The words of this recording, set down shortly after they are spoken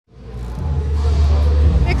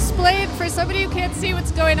explain for somebody who can't see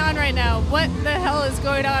what's going on right now, what the hell is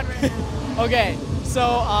going on right now? Okay, so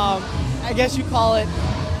I guess you call it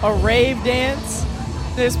a rave dance.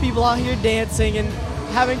 There's people out here dancing and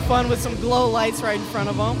having fun with some glow lights right in front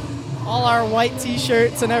of them. All our white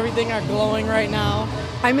t-shirts and everything are glowing right now.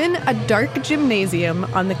 I'm in a dark gymnasium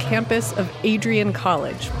on the campus of Adrian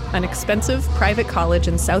College, an expensive private college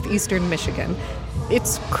in southeastern Michigan.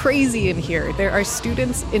 It's crazy in here. There are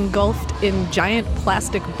students engulfed in giant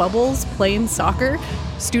plastic bubbles playing soccer,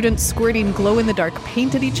 students squirting glow-in-the-dark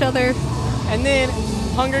paint at each other. And then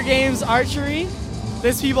Hunger Games archery.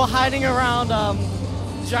 There's people hiding around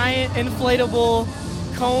giant inflatable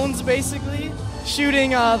cones, basically,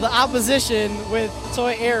 shooting the opposition with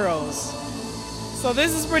toy arrows. So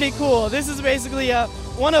this is pretty cool. This is basically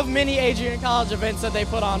one of many Adrian College events that they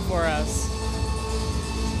put on for us.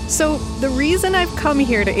 So the reason I've come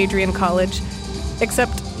here to Adrian College,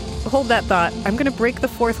 except, hold that thought, I'm going to break the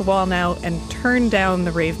fourth wall now and turn down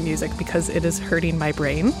the rave music because it is hurting my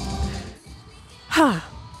brain.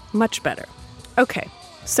 Much better. Okay,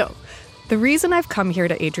 so the reason I've come here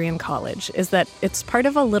to Adrian College is that it's part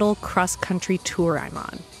of a little cross-country tour I'm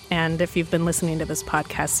on. And if you've been listening to this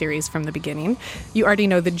podcast series from the beginning, you already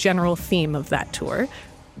know the general theme of that tour.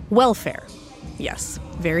 Welfare. Yes,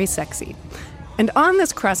 very sexy. And on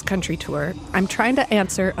this cross-country tour, I'm trying to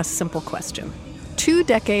answer a simple question. 2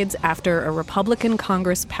 decades after a Republican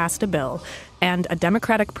Congress passed a bill and a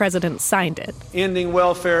Democratic president signed it, ending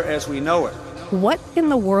welfare as we know it. What in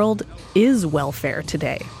the world is welfare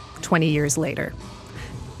today, 20 years later?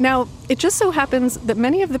 Now, it just so happens that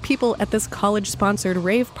many of the people at this college-sponsored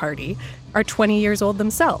rave party are 20 years old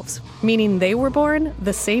themselves, meaning they were born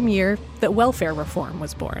the same year that welfare reform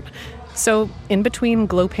was born. So, in between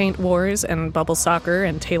glow paint wars and bubble soccer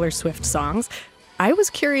and Taylor Swift songs, I was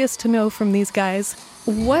curious to know from these guys,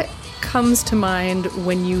 what comes to mind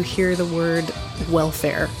when you hear the word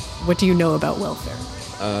welfare? What do you know about welfare?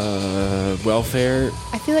 Welfare.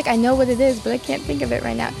 I feel like I know what it is, but I can't think of it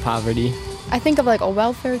right now. Poverty. I think of like a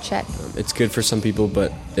welfare check. It's good for some people,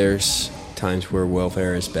 but there's times where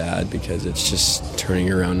welfare is bad because it's just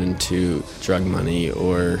turning around into drug money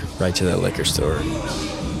or right to that liquor store.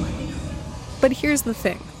 But here's the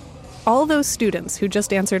thing. All those students who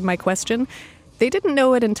just answered my question, they didn't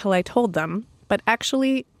know it until I told them, but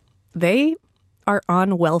actually, they are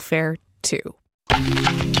on welfare too.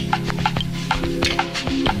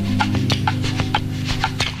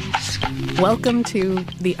 Welcome to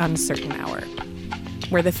The Uncertain Hour,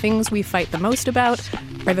 where the things we fight the most about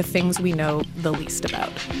are the things we know the least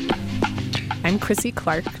about. I'm Chrissy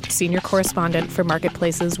Clark, senior correspondent for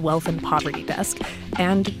Marketplace's Wealth and Poverty Desk,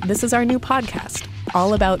 and this is our new podcast,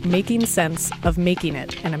 all about making sense of making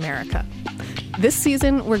it in America. This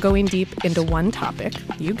season, we're going deep into one topic,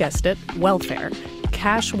 you guessed it, welfare.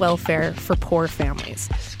 Cash welfare for poor families.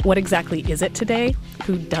 What exactly is it today?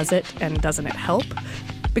 Who does it, and doesn't it help?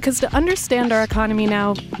 Because to understand our economy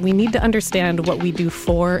now, we need to understand what we do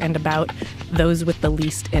for and about those with the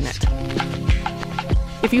least in it.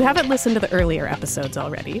 If you haven't listened to the earlier episodes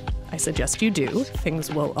already, I suggest you do. Things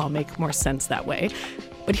will all make more sense that way.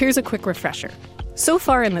 But here's a quick refresher. So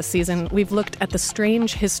far in this season, we've looked at the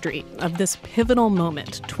strange history of this pivotal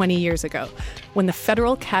moment 20 years ago when the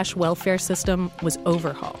federal cash welfare system was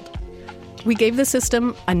overhauled. We gave the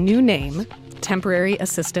system a new name, Temporary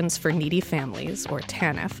Assistance for Needy Families, or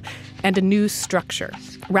TANF, and a new structure.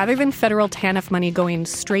 Rather than federal TANF money going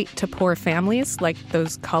straight to poor families, like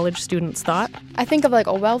those college students thought, I think of like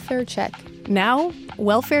a welfare check. Now,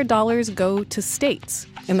 welfare dollars go to states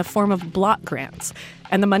in the form of block grants,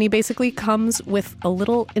 and the money basically comes with a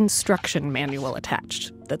little instruction manual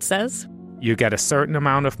attached that says, you get a certain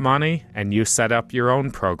amount of money, and you set up your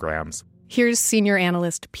own programs. Here's senior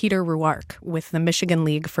analyst Peter Ruark with the Michigan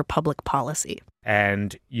League for Public Policy.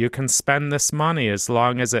 And you can spend this money as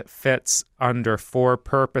long as it fits under 4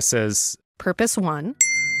 purposes. Purpose 1.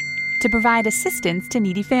 To provide assistance to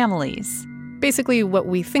needy families. Basically what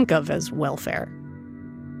we think of as welfare.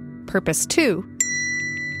 Purpose 2.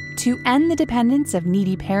 To end the dependence of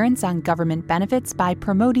needy parents on government benefits by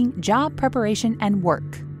promoting job preparation and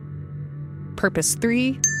work. Purpose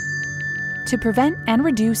 3. To prevent and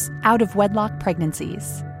reduce out-of-wedlock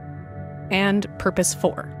pregnancies. And Purpose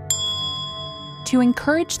 4. To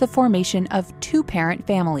encourage the formation of 2-parent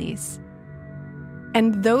families.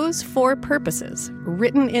 And those 4 purposes,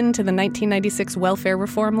 written into the 1996 welfare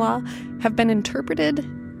reform law, have been interpreted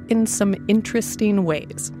in some interesting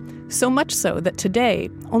ways. So much so that today,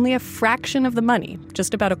 only a fraction of the money,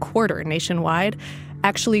 just about a quarter nationwide,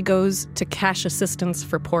 actually goes to cash assistance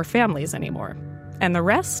for poor families anymore. And the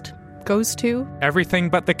rest goes to everything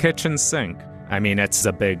but the kitchen sink. I mean, it's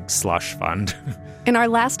a big slush fund. In our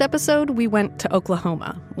last episode, we went to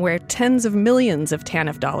Oklahoma, where tens of millions of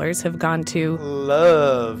TANF dollars have gone to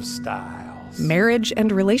love styles. Marriage and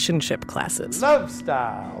relationship classes. Love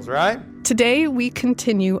styles, right? Today, we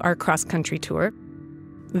continue our cross-country tour.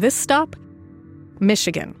 This stop,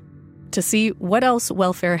 Michigan, to see what else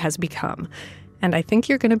welfare has become. And I think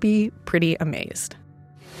you're going to be pretty amazed.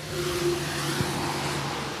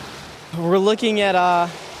 We're looking at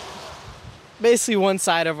basically one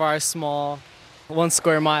side of our small 1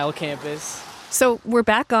 square mile campus. So we're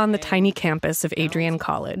back on the tiny campus of Adrian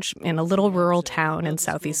College in a little rural town in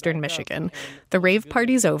southeastern Michigan. The rave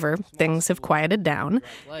party's over, things have quieted down,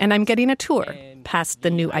 and I'm getting a tour past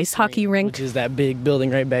the new ice hockey rink, which is that big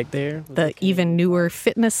building right back there. The even newer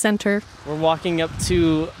fitness center. We're walking up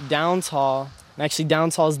to Downs Hall. Actually,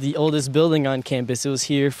 Downs Hall is the oldest building on campus. It was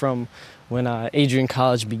here from when Adrian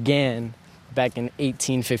College began back in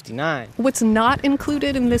 1859. What's not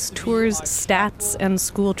included in this tour's stats and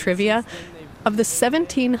school trivia, of the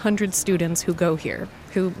 1,700 students who go here,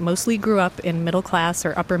 who mostly grew up in middle-class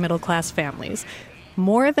or upper-middle-class families,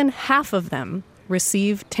 more than half of them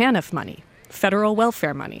receive TANF money, federal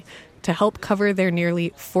welfare money, to help cover their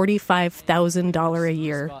nearly $45,000 a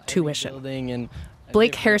year tuition.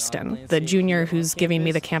 Blake Hairston, the junior who's giving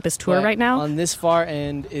me the campus tour right now, on this far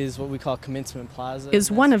end is what we call Commencement Plaza, is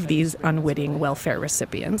one of these unwitting welfare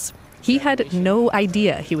recipients. He had no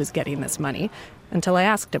idea he was getting this money until I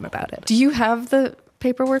asked him about it. Do you have the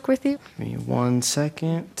paperwork with you? Give me 1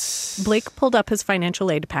 second. Blake pulled up his financial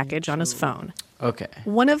aid package on his phone. Okay.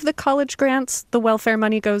 One of the college grants the welfare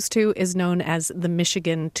money goes to is known as the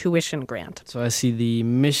Michigan Tuition Grant. So I see the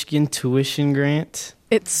Michigan Tuition Grant.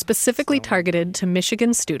 It's specifically targeted to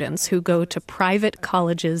Michigan students who go to private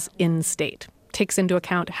colleges in-state. Takes into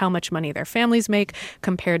account how much money their families make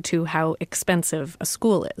compared to how expensive a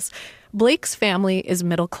school is. Blake's family is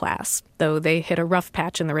middle class, though they hit a rough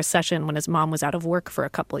patch in the recession when his mom was out of work for a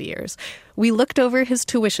couple of years. We looked over his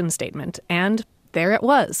tuition statement, and there it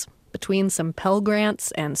was. Between some Pell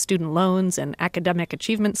Grants and student loans and academic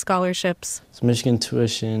achievement scholarships. It's Michigan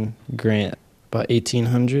Tuition Grant, about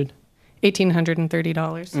 $1,800. $1,830.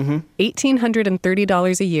 Mm-hmm.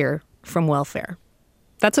 $1,830 a year from welfare.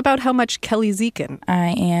 That's about how much Kelly Zekin, I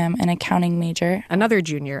am an accounting major, another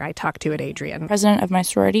junior I talked to at Adrian, president of my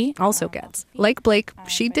sorority, also gets. Like Blake,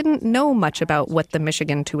 she didn't know much about what the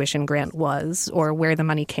Michigan Tuition Grant was or where the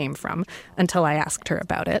money came from until I asked her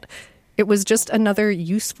about it. It was just another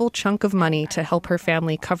useful chunk of money to help her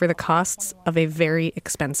family cover the costs of a very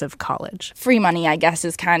expensive college. Free money, I guess,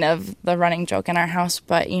 is kind of the running joke in our house,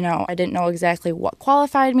 but, I didn't know exactly what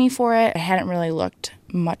qualified me for it. I hadn't really looked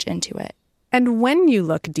much into it. And when you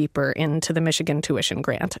look deeper into the Michigan Tuition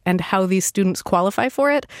Grant and how these students qualify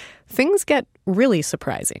for it, things get really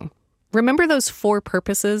surprising. Remember those 4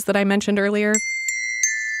 purposes that I mentioned earlier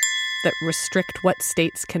that restrict what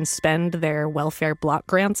states can spend their welfare block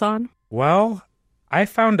grants on? Well, I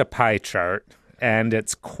found a pie chart, and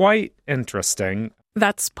it's quite interesting.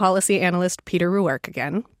 That's policy analyst Peter Ruark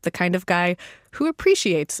again, the kind of guy who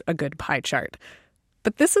appreciates a good pie chart.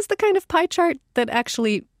 But this is the kind of pie chart that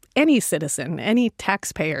actually any citizen, any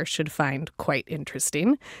taxpayer should find quite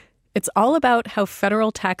interesting. It's all about how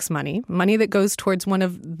federal tax money that goes towards one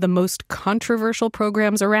of the most controversial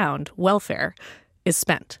programs around, welfare, is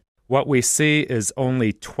spent. What we see is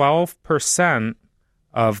only 12%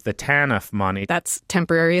 of the TANF money. That's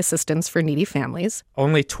temporary assistance for needy families.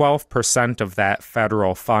 Only 12% of that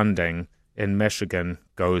federal funding in Michigan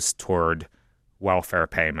goes toward welfare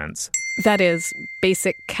payments. That is,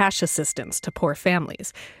 basic cash assistance to poor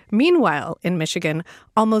families. Meanwhile, in Michigan,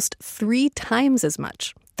 almost 3 times as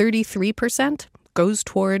much, 33%, goes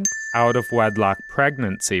toward out-of-wedlock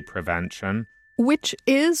pregnancy prevention, which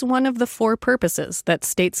is one of the 4 purposes that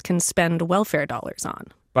states can spend welfare dollars on.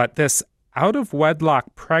 But this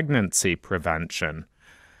out-of-wedlock pregnancy prevention,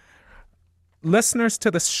 listeners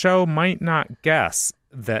to the show might not guess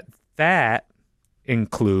that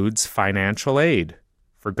includes financial aid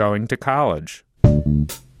for going to college.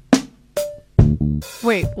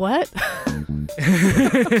 Wait, what?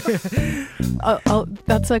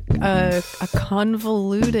 That's a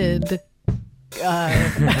convoluted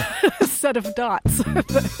set of dots.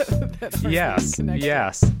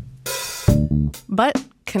 Yes. But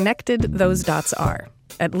connected those dots are,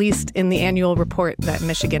 at least in the annual report that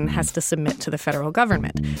Michigan has to submit to the federal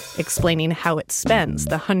government, explaining how it spends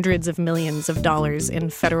the hundreds of millions of dollars in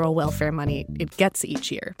federal welfare money it gets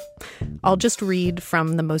each year. I'll just read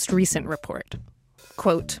from the most recent report.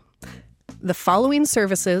 Quote, "The following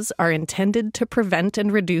services are intended to prevent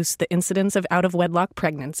and reduce the incidence of out-of-wedlock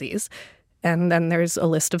pregnancies." And then there's a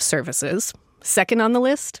list of services. Second on the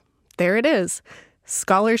list, there it is.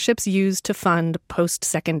 Scholarships used to fund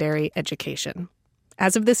post-secondary education.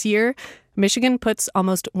 As of this year, Michigan puts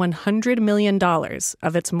almost $100 million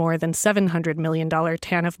of its more than $700 million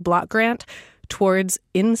TANF block grant towards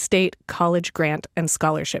in-state college grant and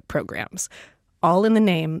scholarship programs, all in the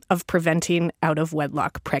name of preventing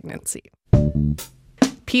out-of-wedlock pregnancy.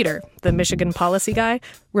 Peter, the Michigan policy guy,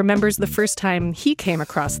 remembers the first time he came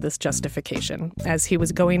across this justification as he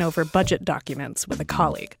was going over budget documents with a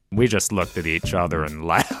colleague. We just looked at each other and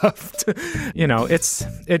laughed.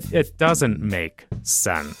 It doesn't make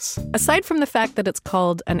sense. Aside from the fact that it's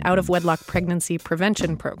called an out-of-wedlock pregnancy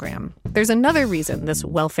prevention program, there's another reason this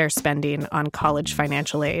welfare spending on college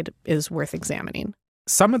financial aid is worth examining.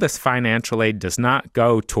 Some of this financial aid does not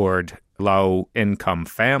go toward low-income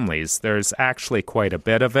families. There's actually quite a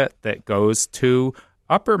bit of it that goes to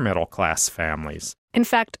upper-middle-class families. In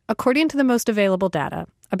fact, according to the most available data,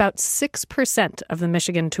 about 6% of the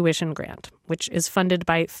Michigan tuition grant, which is funded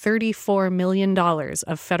by $34 million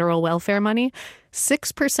of federal welfare money,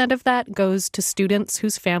 6% of that goes to students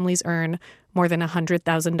whose families earn more than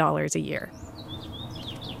 $100,000 a year.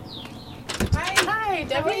 Hi,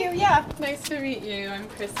 Debbie. Yeah, nice to meet you. I'm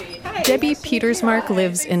Chrissy. Hi. Debbie Petersmark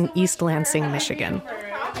lives in East Lansing, Michigan,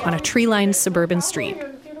 on a tree-lined suburban street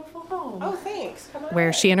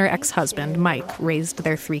where she and her ex-husband, Mike, raised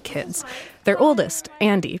their 3 kids. Their oldest,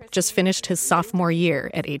 Andy, just finished his sophomore year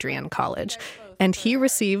at Adrian College, and he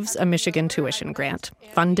receives a Michigan tuition grant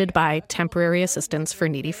funded by Temporary Assistance for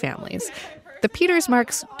Needy Families. The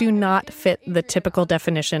Petersmarks do not fit the typical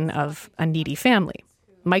definition of a needy family.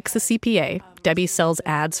 Mike's a CPA. Debbie sells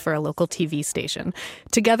ads for a local TV station.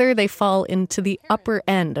 Together, they fall into the upper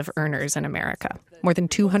end of earners in America, more than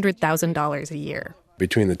 $200,000 a year.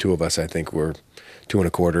 Between the two of us, I think we're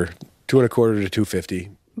 $225,000 to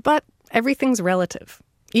 $250,000. But everything's relative.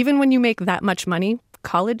 Even when you make that much money,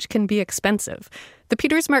 college can be expensive. The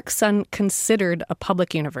Petersmark son considered a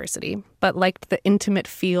public university, but liked the intimate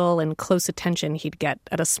feel and close attention he'd get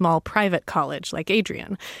at a small private college like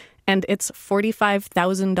Adrian. And its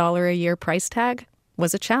 $45,000 a year price tag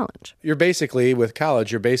was a challenge. With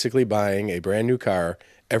college, you're basically buying a brand new car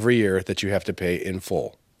every year that you have to pay in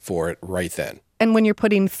full for it right then. And when you're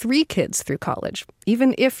putting 3 kids through college,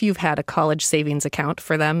 even if you've had a college savings account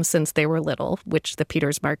for them since they were little, which the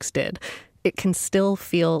Petersmarks did, it can still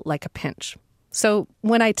feel like a pinch. So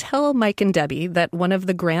when I tell Mike and Debbie that one of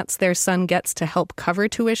the grants their son gets to help cover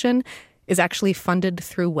tuition is actually funded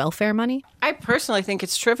through welfare money, I personally think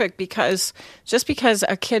it's terrific because just because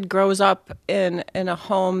a kid grows up in a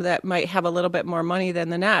home that might have a little bit more money than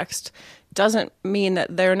the next doesn't mean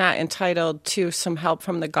that they're not entitled to some help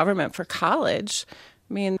from the government for college.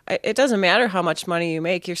 I mean, it doesn't matter how much money you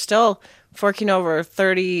make. You're still forking over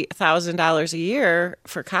 $30,000 a year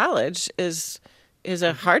for college is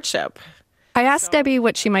a hardship. I asked Debbie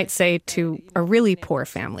what she might say to a really poor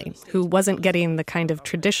family who wasn't getting the kind of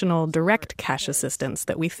traditional direct cash assistance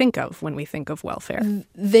that we think of when we think of welfare.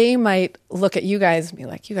 They might look at you guys and be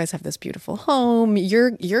like, you guys have this beautiful home.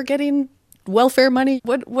 You're getting welfare money.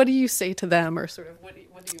 What do you say to them, or sort of what do you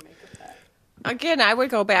make of that? Again, I would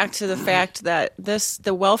go back to the fact that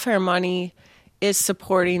the welfare money is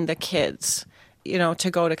supporting the kids, to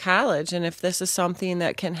go to college. And if this is something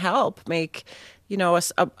that can help make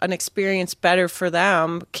an experience better for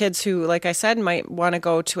them. Kids who, like I said, might want to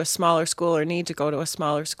go to a smaller school or need to go to a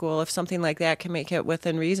smaller school. If something like that can make it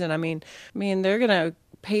within reason, I mean, they're going to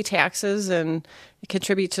pay taxes and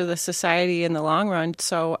contribute to the society in the long run.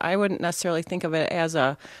 So I wouldn't necessarily think of it as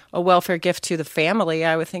a welfare gift to the family.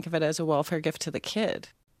 I would think of it as a welfare gift to the kid.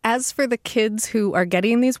 As for the kids who are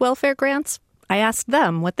getting these welfare grants, I asked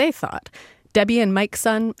them what they thought. Debbie and Mike's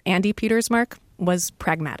son, Andy Petersmark, was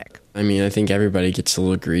pragmatic. I mean, I think everybody gets a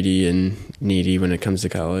little greedy and needy when it comes to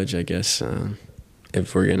college, I guess.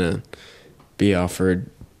 If we're going to be offered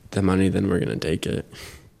the money, then we're going to take it.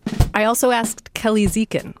 I also asked Kelly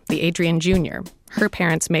Zekin, the Adrian Jr. Her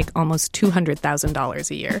parents make almost $200,000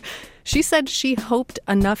 a year. She said she hoped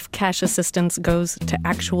enough cash assistance goes to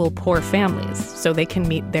actual poor families so they can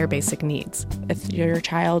meet their basic needs. If your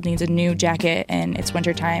child needs a new jacket and it's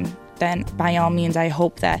wintertime, then by all means, I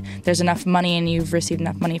hope that there's enough money and you've received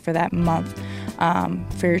enough money for that month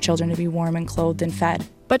for your children to be warm and clothed and fed.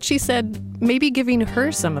 But she said maybe giving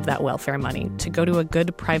her some of that welfare money to go to a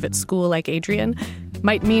good private school like Adrian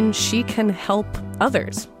might mean she can help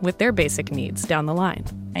others with their basic needs down the line.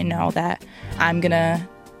 I know that I'm going to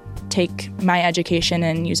take my education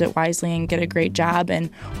and use it wisely and get a great job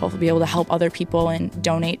and hopefully be able to help other people and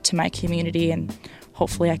donate to my community, and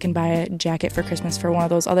hopefully I can buy a jacket for Christmas for one of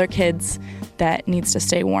those other kids that needs to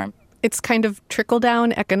stay warm. It's kind of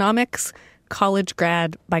trickle-down economics. college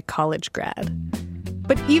grad by college grad.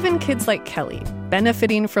 But even kids like Kelly,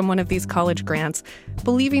 benefiting from one of these college grants,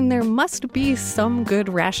 believing there must be some good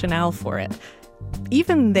rationale for it,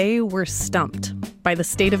 even they were stumped by the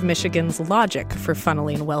state of Michigan's logic for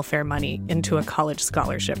funneling welfare money into a college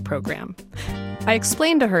scholarship program. I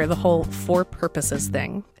explained to her the whole four purposes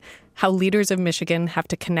thing, how leaders of Michigan have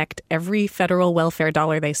to connect every federal welfare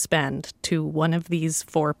dollar they spend to one of these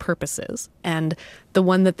four purposes. And the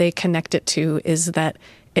one that they connect it to is that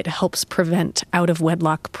it helps prevent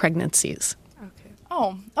out-of-wedlock pregnancies.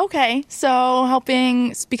 Oh, okay. So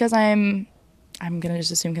helping, because I'm going to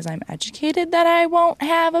just assume because I'm educated that I won't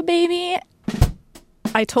have a baby.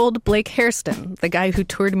 I told Blake Hairston, the guy who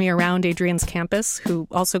toured me around Adrian's campus, who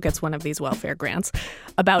also gets one of these welfare grants,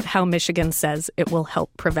 about how Michigan says it will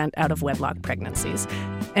help prevent out-of-wedlock pregnancies.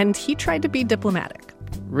 And he tried to be diplomatic.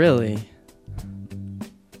 Really?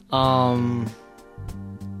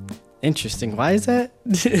 Interesting. Why is that?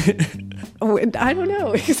 I don't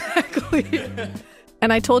know exactly.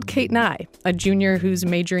 And I told Kate Nye, a junior who's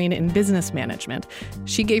majoring in business management.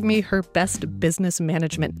 She gave me her best business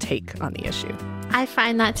management take on the issue. I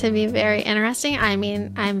find that to be very interesting. I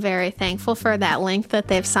mean, I'm very thankful for that link that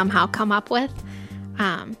they've somehow come up with.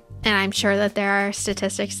 And I'm sure that there are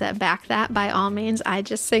statistics that back that by all means. I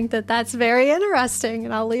just think that that's very interesting,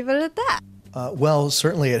 and I'll leave it at that. Well,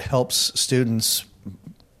 certainly it helps students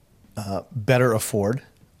better afford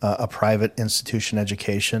a private institution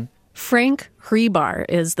education. Frank Hribar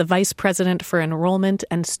is the vice president for enrollment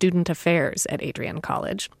and student affairs at Adrian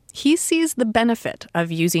College. He sees the benefit of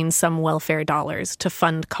using some welfare dollars to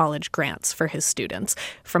fund college grants for his students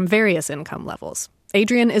from various income levels.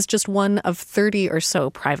 Adrian is just one of 30 or so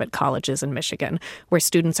private colleges in Michigan where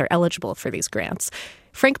students are eligible for these grants.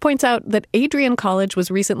 Frank points out that Adrian College was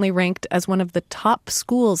recently ranked as one of the top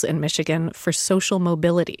schools in Michigan for social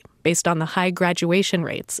mobility, based on the high graduation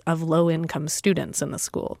rates of low-income students in the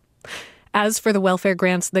school. As for the welfare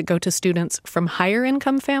grants that go to students from higher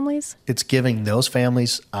income families, it's giving those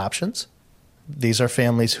families options. These are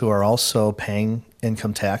families who are also paying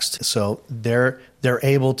income tax, so they're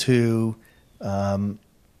able to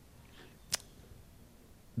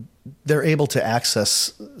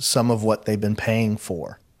access some of what they've been paying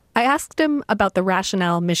for. I asked him about the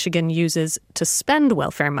rationale Michigan uses to spend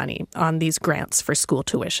welfare money on these grants for school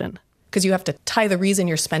tuition. Because you have to tie the reason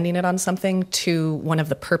you're spending it on something to one of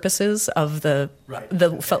the purposes of the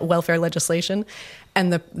welfare legislation.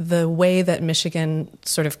 And the way that Michigan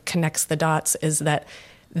sort of connects the dots is that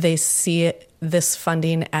they see this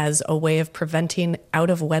funding as a way of preventing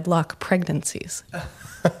out-of-wedlock pregnancies.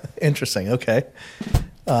 Interesting. Okay.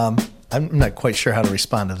 I'm not quite sure how to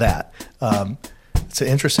respond to that. It's an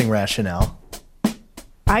interesting rationale.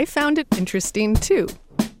 I found it interesting, too.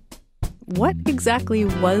 What exactly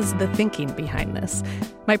was the thinking behind this?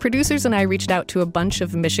 My producers and I reached out to a bunch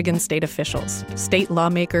of Michigan state officials, state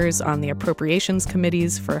lawmakers on the appropriations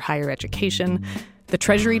committees for higher education, the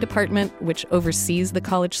Treasury Department, which oversees the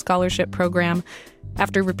college scholarship program.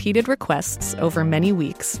 After repeated requests over many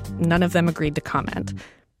weeks, none of them agreed to comment.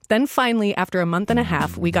 Then finally, after a month and a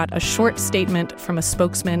half, we got a short statement from a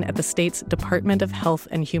spokesman at the state's Department of Health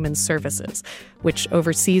and Human Services, which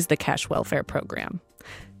oversees the cash welfare program.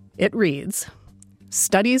 It reads,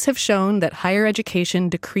 "Studies have shown that higher education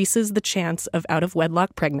decreases the chance of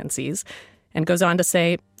out-of-wedlock pregnancies," and goes on to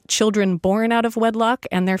say, "Children born out of wedlock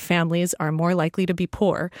and their families are more likely to be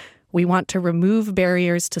poor. We want to remove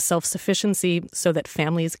barriers to self-sufficiency so that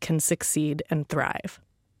families can succeed and thrive."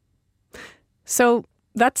 So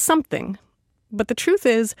that's something. But the truth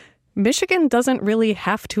is, Michigan doesn't really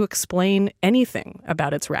have to explain anything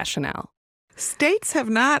about its rationale. States have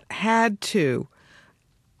not had to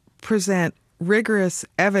present rigorous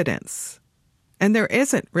evidence, and there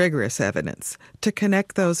isn't rigorous evidence, to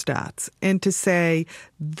connect those dots and to say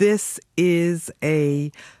this is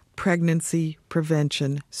a pregnancy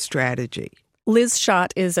prevention strategy. Liz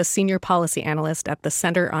Schott is a senior policy analyst at the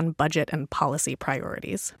Center on Budget and Policy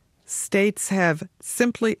Priorities. States have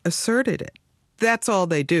simply asserted it. That's all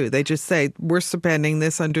they do. They just say, we're spending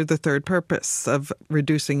this under the third purpose of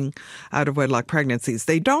reducing out-of-wedlock pregnancies.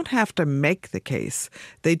 They don't have to make the case.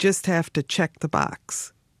 They just have to check the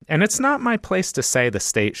box. And it's not my place to say the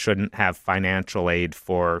state shouldn't have financial aid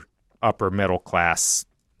for upper middle class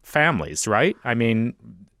families, right? I mean,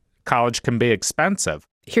 college can be expensive.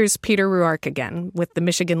 Here's Peter Ruark again with the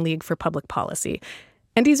Michigan League for Public Policy.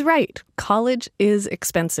 And he's right. College is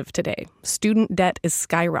expensive today. Student debt is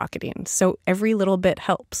skyrocketing, so every little bit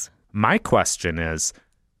helps. My question is,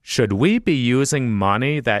 should we be using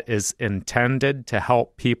money that is intended to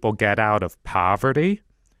help people get out of poverty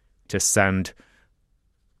to send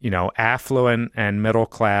affluent and middle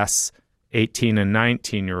class 18 and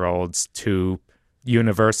 19-year-olds to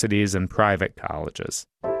universities and private colleges.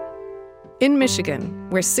 In Michigan,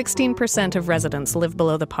 where 16% of residents live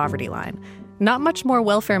below the poverty line, not much more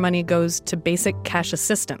welfare money goes to basic cash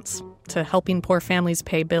assistance, to helping poor families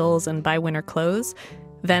pay bills and buy winter clothes,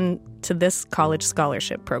 than to this college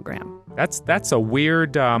scholarship program. That's a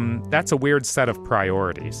weird set of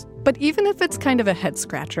priorities. But even if it's kind of a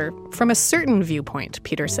head-scratcher, from a certain viewpoint,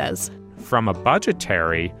 Peter says, from a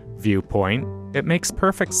budgetary viewpoint, it makes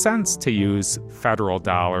perfect sense to use federal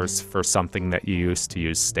dollars for something that you used to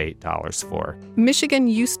use state dollars for. Michigan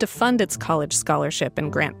used to fund its college scholarship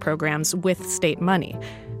and grant programs with state money.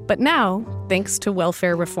 But now, thanks to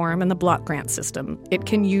welfare reform and the block grant system, it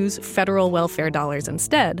can use federal welfare dollars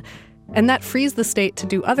instead, and that frees the state to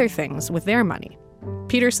do other things with their money.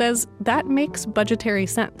 Peter says that makes budgetary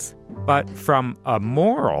sense. But from a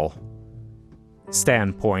moral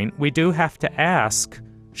standpoint, we do have to ask,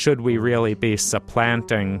 should we really be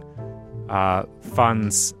supplanting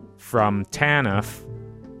funds from TANF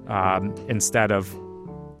instead of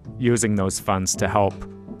using those funds to help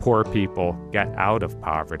poor people get out of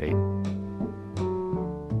poverty?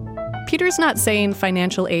 Peter's not saying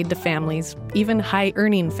financial aid to families, even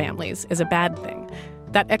high-earning families, is a bad thing.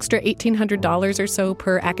 That extra $1,800 or so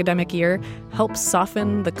per academic year helps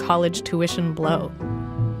soften the college tuition blow.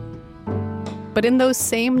 But in those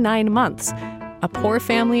same 9 months, a poor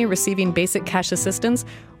family receiving basic cash assistance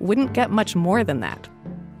wouldn't get much more than that.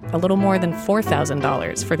 A little more than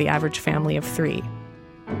 $4,000 for the average family of 3.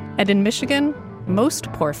 And in Michigan,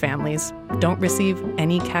 most poor families don't receive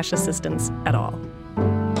any cash assistance at all.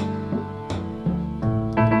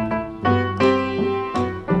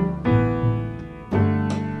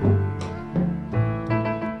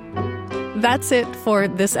 That's it for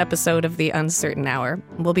this episode of The Uncertain Hour.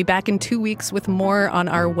 We'll be back in 2 weeks with more on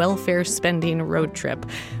our welfare spending road trip,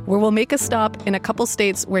 where we'll make a stop in a couple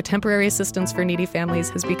states where temporary assistance for needy families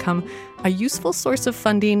has become a useful source of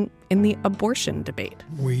funding in the abortion debate.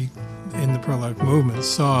 We, in the pro-life movement,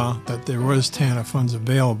 saw that there was TANF funds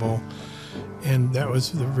available, and that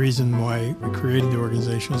was the reason why we created the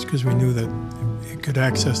organization, is because we knew that it could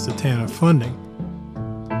access the TANF funding.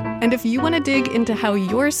 And if you want to dig into how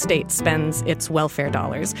your state spends its welfare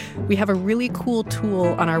dollars, we have a really cool tool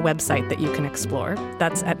on our website that you can explore.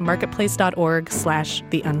 That's at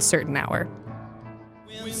marketplace.org/The Uncertain Hour.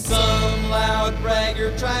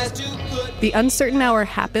 The Uncertain Hour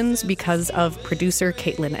happens because of producer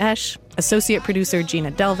Caitlin Esch, associate producer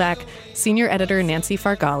Gina Delvac, senior editor Nancy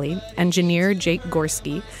Fargali, engineer Jake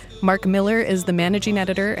Gorski. Mark Miller is the managing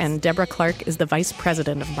editor, and Deborah Clark is the vice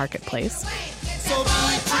president of Marketplace.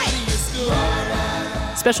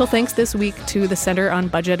 Special thanks this week to the Center on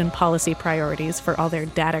Budget and Policy Priorities for all their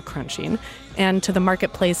data crunching, and to the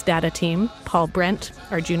Marketplace data team, Paul Brent,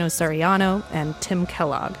 Arjuno Soriano, and Tim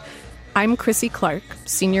Kellogg. I'm Chrissy Clark,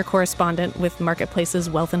 senior correspondent with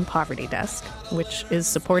Marketplace's Wealth and Poverty Desk, which is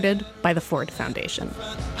supported by the Ford Foundation.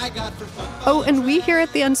 Oh, and we here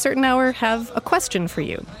at The Uncertain Hour have a question for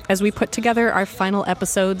you. As we put together our final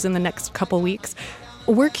episodes in the next couple weeks,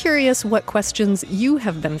 we're curious what questions you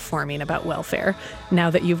have been forming about welfare now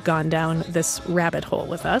that you've gone down this rabbit hole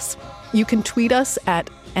with us. You can tweet us at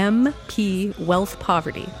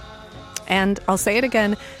mpwealthpoverty. And I'll say it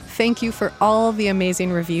again, thank you for all the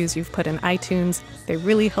amazing reviews you've put in iTunes. They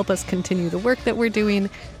really help us continue the work that we're doing.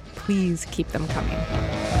 Please keep them coming.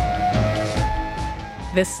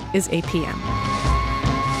 This is APM.